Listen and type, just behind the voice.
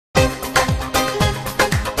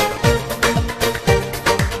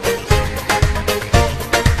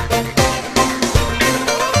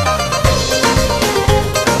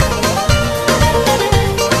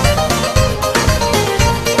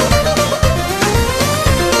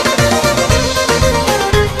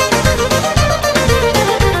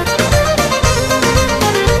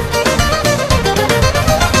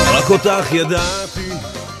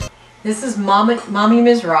This is Mommy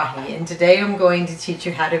Mizrahi, and today I'm going to teach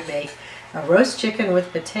you how to make a roast chicken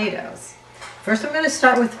with potatoes. First I'm going to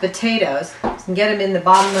start with the potatoes and get them in the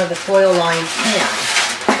bottom of the foil-lined pan.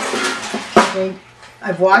 Okay.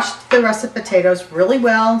 I've washed the russet potatoes really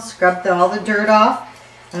well, scrubbed all the dirt off,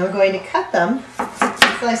 and I'm going to cut them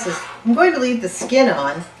in slices. I'm going to leave the skin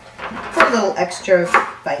on for a little extra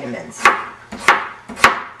vitamins.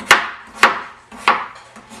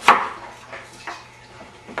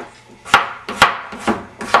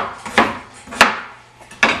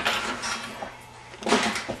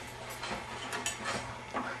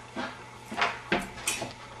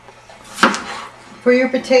 For your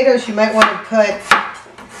potatoes, you might want to put,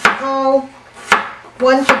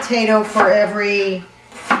 one potato for every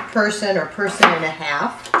person or person and a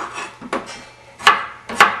half.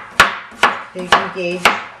 So you can gauge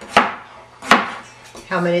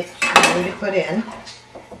how many to put in.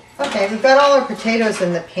 Okay, we've got all our potatoes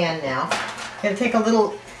in the pan now. I'm going to take a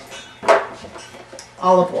little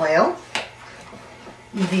olive oil,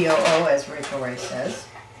 EVOO as Rachel Ray says.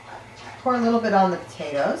 Pour a little bit on the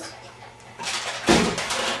potatoes.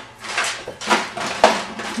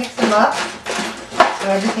 Mix them up so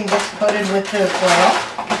everything gets coated with the oil.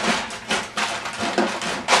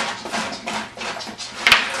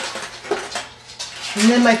 And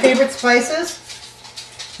then my favorite spices,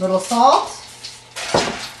 little salt,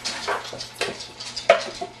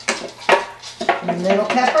 and little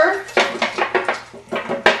pepper,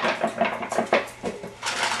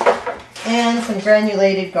 and some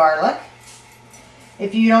granulated garlic.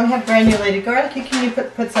 If you don't have granulated garlic, you can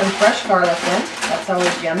put some fresh garlic in. That's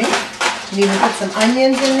always yummy. You can even put some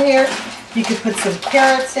onions in here. You could put some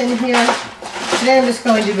carrots in here. Today I'm just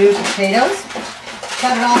going to do potatoes.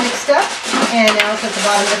 Got it all mixed up, and now it's at the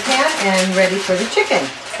bottom of the pan and ready for the chicken.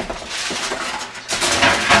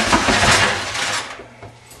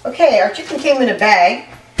 Okay, our chicken came in a bag.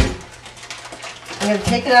 I'm going to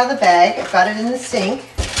take it out of the bag. I've got it in the sink.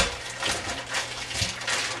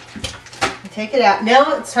 Take it out.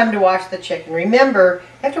 Now it's time to wash the chicken. Remember,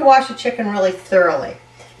 you have to wash the chicken really thoroughly.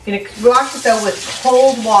 You're going to wash it though with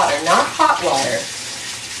cold water, not hot water,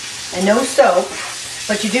 and no soap,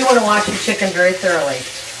 but you do want to wash your chicken very thoroughly.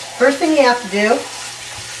 First thing you have to do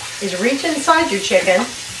is reach inside your chicken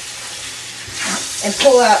and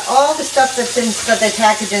pull out all the stuff that they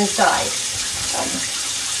package inside.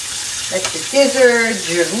 That's your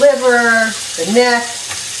gizzards, your liver, the neck,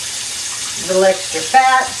 a little extra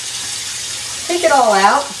fat. Take it all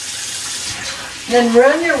out, then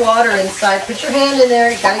run your water inside. Put your hand in there,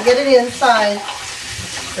 you got to get it inside,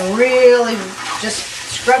 and really just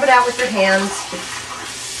scrub it out with your hands,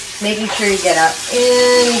 making sure you get out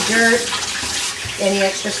any dirt, any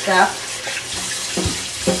extra stuff.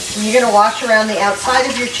 And you're going to wash around the outside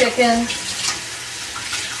of your chicken.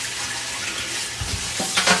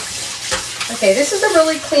 Okay, this is a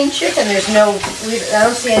really clean chicken. I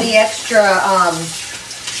don't see any extra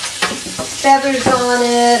feathers on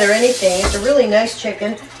it or anything. It's a really nice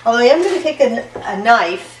chicken. Although I am going to take a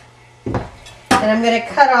knife and I'm going to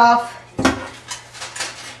cut off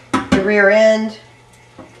the rear end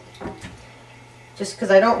just because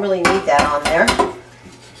I don't really need that on there.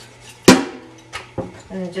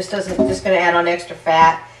 And it just going to add on extra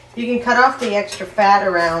fat. You can cut off the extra fat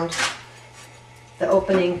around the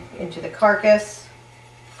opening into the carcass.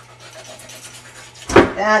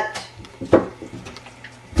 Like that.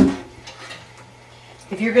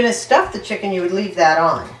 If you're going to stuff the chicken, you would leave that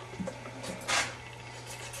on.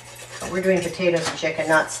 But we're doing potatoes and chicken,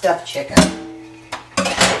 not stuffed chicken.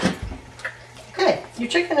 Okay, your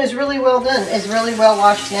chicken is really well done. Is really well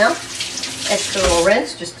washed now. Extra little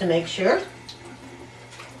rinse just to make sure.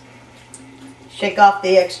 Shake off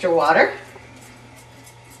the extra water.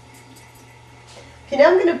 Okay, now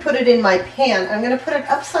I'm going to put it in my pan. I'm going to put it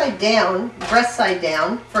upside down, breast side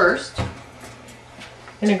down first.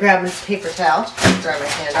 I'm going to grab this paper towel, dry my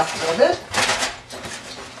hand up a little bit.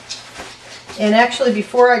 And actually,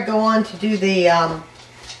 before I go on to do the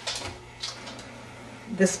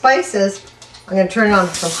spices, I'm going to turn on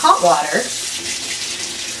some hot water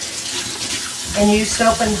and use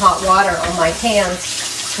soap and hot water on my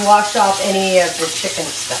hands to wash off any of the chicken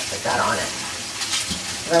stuff that got on it.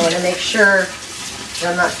 So I want to make sure that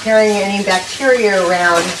I'm not carrying any bacteria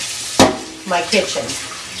around my kitchen.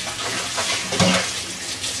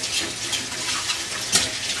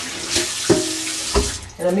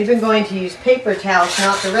 And I'm even going to use paper towels,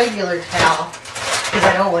 not the regular towel, because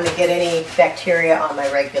I don't want to get any bacteria on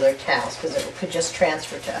my regular towels, because it could just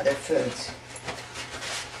transfer to other foods.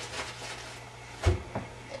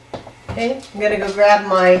 Okay, I'm going to go grab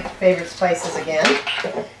my favorite spices again.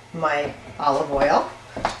 my olive oil,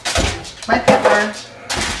 my pepper,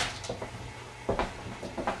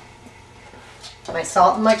 my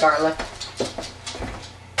salt and my garlic.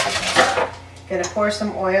 Gonna pour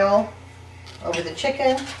some oil over the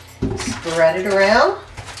chicken, spread it around.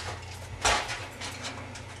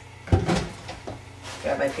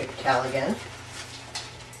 Grab my paper towel again.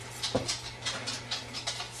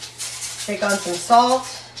 Shake on some salt.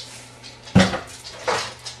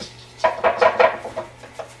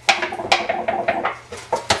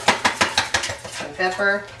 Some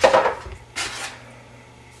pepper.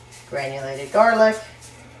 Granulated garlic.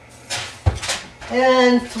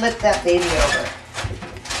 And flip that baby over.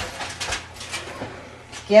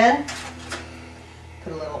 Again,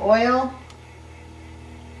 put a little oil.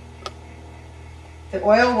 The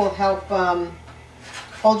oil will help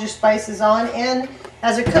hold your spices on, and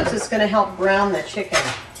as it cooks, it's going to help brown the chicken.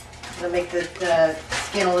 It'll make the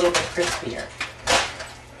skin a little bit crispier.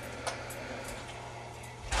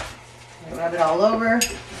 Rub it all over.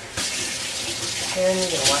 And you're going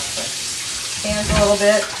to wash the hands a little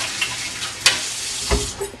bit.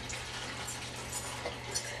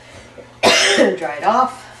 Dry it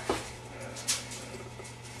off.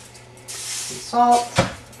 Some salt.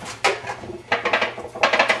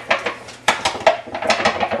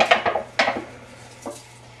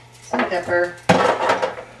 Some pepper.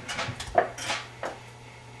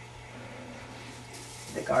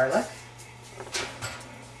 The garlic.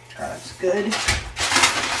 Garlic's good.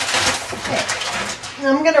 Okay.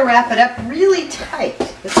 I'm going to wrap it up really tight.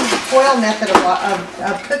 This is the foil method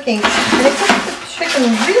of cooking, and it cooks the chicken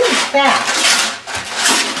really fast.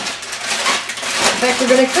 In fact, we're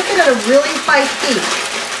going to cook it at a really high heat.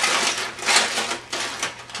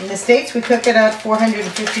 In the States, we cook it at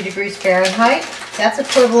 450 degrees Fahrenheit. That's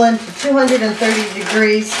equivalent to 230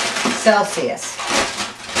 degrees Celsius.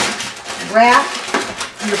 Wrap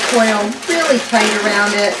your foil really tight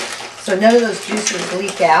around it so none of those juices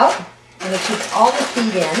leak out. And it keeps all the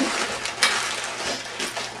heat in.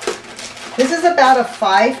 This is about a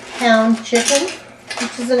 5-pound chicken,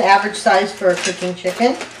 which is an average size for a cooking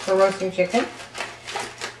chicken, for roasting chicken.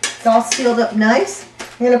 It's all sealed up nice.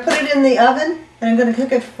 I'm going to put it in the oven, and I'm going to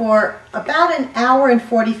cook it for about 1 hour and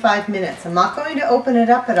 45 minutes. I'm not going to open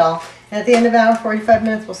it up at all. And at the end of 1 hour and 45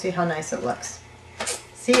 minutes, we'll see how nice it looks.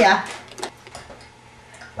 See ya.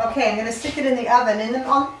 Okay, I'm going to stick it in the oven and then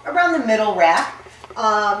around the middle rack.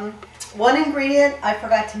 One ingredient I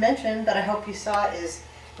forgot to mention, but I hope you saw, is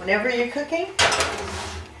whenever you're cooking,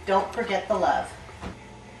 don't forget the love.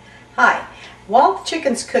 Hi. While the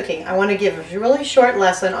chicken's cooking, I want to give a really short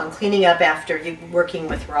lesson on cleaning up after you're working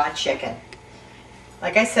with raw chicken.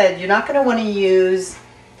 Like I said, you're not going to want to use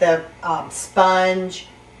the sponge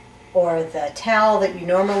or the towel that you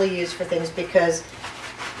normally use for things, because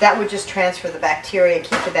that would just transfer the bacteria and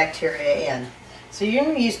keep the bacteria in. So you're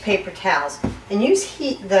going to use paper towels and use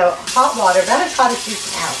the hot water about as hot as you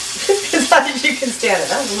can, as hot as you can stand it.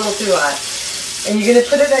 That was a little too hot. And you're going to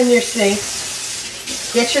put it on your sink.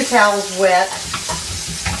 Get your towels wet.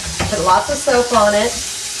 Put lots of soap on it.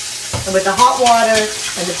 And with the hot water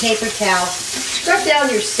and the paper towel, scrub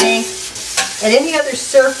down your sink and any other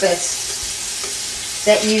surface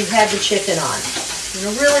that you had the chicken on.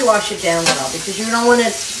 You're going to really wash it down well, because you don't want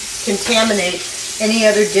to contaminate any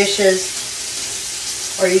other dishes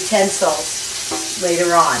or utensils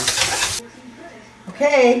later on.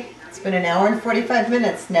 Okay, it's been 1 hour and 45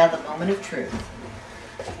 minutes. Now the moment of truth.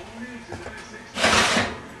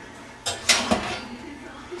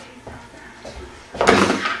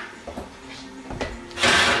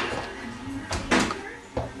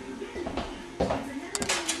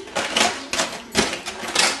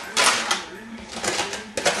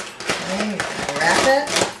 Okay, wrap it.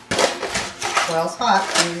 Oil's hot.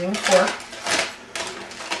 I'm using a fork.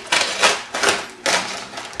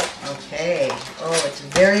 Okay, oh, it's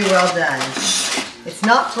very well done. It's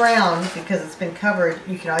not brown because it's been covered.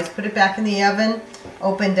 You can always put it back in the oven,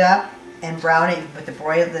 opened up, and brown it with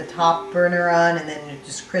the top burner on, and then you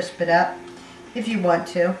just crisp it up if you want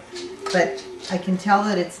to. But I can tell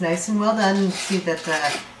that it's nice and well done. You see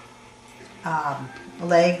that the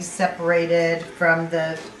legs separated from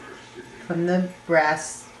the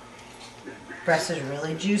breast. Breast is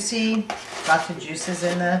really juicy. Lots of juices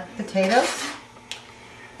in the potatoes.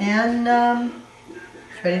 And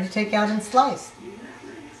it's ready to take out and slice.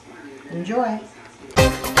 Enjoy.